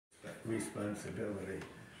responsibility.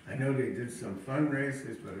 I know they did some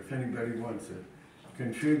fundraisers, but if anybody wants to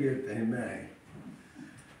contribute, they may.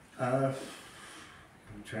 I'm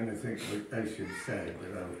trying to think what I should say,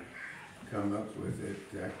 but I'll come up with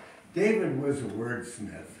it. David was a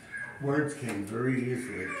wordsmith. Words came very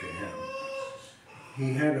easily to him.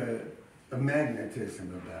 He had a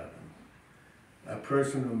magnetism about him, a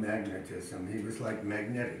personal magnetism. He was like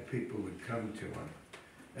magnetic. People would come to him.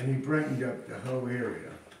 And he brightened up the whole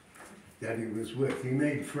area that he was with. He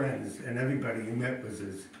made friends, and everybody he met was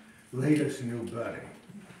his latest new buddy.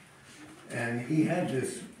 And he had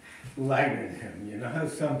this light in him. You know how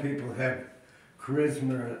some people have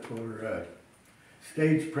charisma or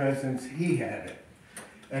stage presence? He had it.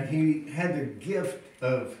 And he had the gift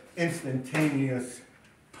of instantaneous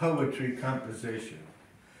poetry composition.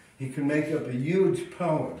 He could make up a huge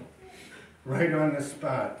poem right on the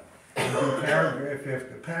spot, and do paragraph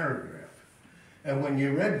after paragraph. And when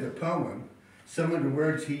you read the poem, some of the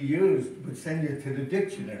words he used would send you to the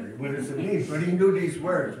dictionary. What does it mean? But he knew these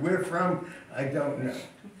words. Where from? I don't know.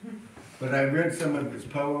 But I read some of his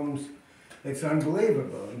poems. It's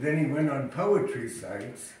unbelievable. And then he went on poetry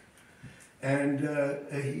sites, and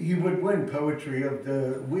he would win Poetry of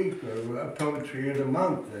the Week or Poetry of the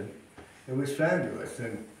Month, and it was fabulous.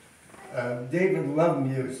 And David loved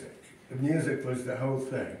music. The music was the whole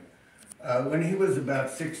thing. When he was about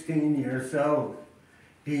 16 years old,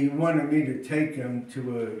 he wanted me to take him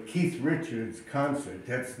to a Keith Richards concert.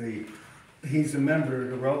 He's a member of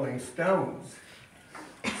the Rolling Stones.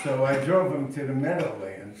 So I drove him to the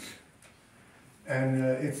Meadowlands, and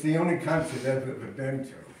it's the only concert I've ever been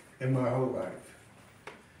to in my whole life.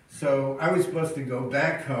 So I was supposed to go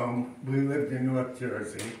back home. We lived in North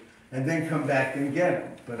Jersey, and then come back and get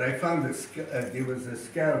him. But I found he was a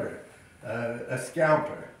scalper,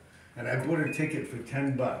 and I bought a ticket for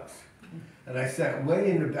 $10. And I sat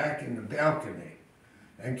way in the back in the balcony,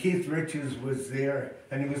 and Keith Richards was there,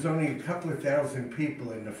 and there was only a couple of thousand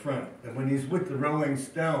people in the front. And when he's with the Rolling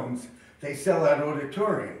Stones, they sell out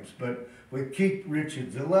auditoriums, but with Keith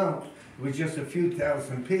Richards alone, it was just a few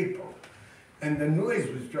thousand people. And the noise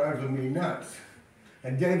was driving me nuts.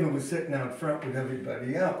 And David was sitting out front with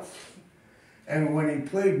everybody else. And when he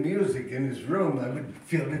played music in his room, I would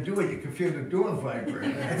feel the door. You could feel the door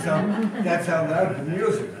vibrate. That's how loud the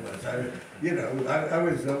music was. I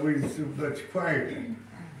was always much quieter.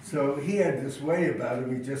 So he had this way about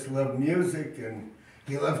him. He just loved music, and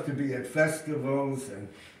he loved to be at festivals, and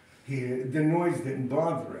the noise didn't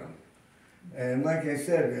bother him. And like I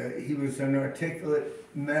said, he was an articulate,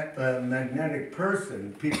 magnetic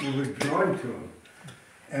person. People were drawn to him.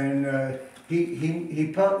 And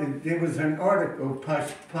there was an article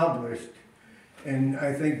published in,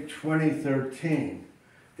 I think, 2013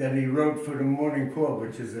 that he wrote for the Morning Call,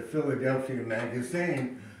 which is a Philadelphia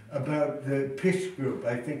magazine, about the PISH group.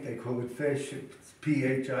 I think they call it FISH, it's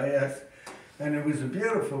P-H-I-S. And it was a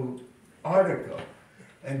beautiful article.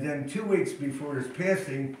 And then 2 weeks before his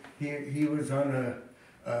passing, he was on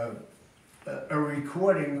a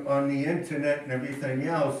recording on the internet and everything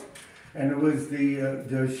else. And it was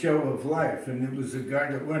the show of life, and it was a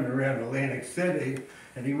guy that went around Atlantic City,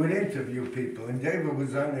 and he would interview people, and David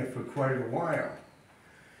was on there for quite a while.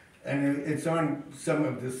 And it's on some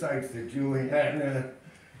of the sites, the Juliana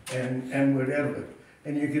and whatever.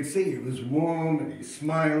 And you could see he was warm, and he's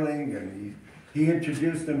smiling, and he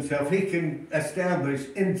introduced himself. He can establish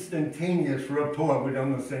instantaneous rapport with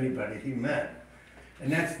almost anybody he met.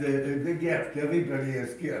 And that's the gift. Everybody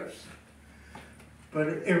has gifts. But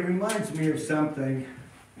it reminds me of something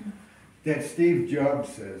that Steve Jobs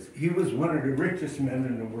says. He was one of the richest men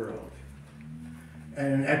in the world.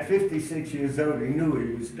 And at 56 years old, he knew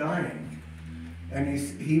he was dying. And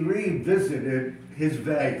he revisited his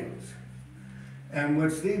values. And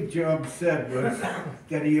what Steve Jobs said was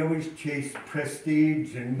that he always chased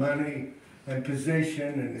prestige and money and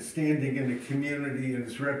position and standing in the community and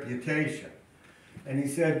his reputation. And he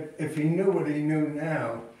said if he knew what he knew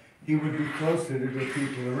now, he would be closer to the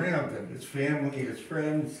people around him, his family, his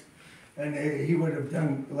friends, and he would have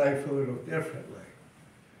done life a little differently.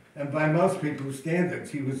 And by most people's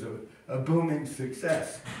standards, he was a booming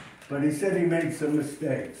success. But he said he made some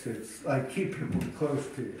mistakes. It's like keep people close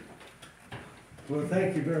to you. Well,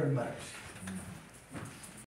 thank you very much.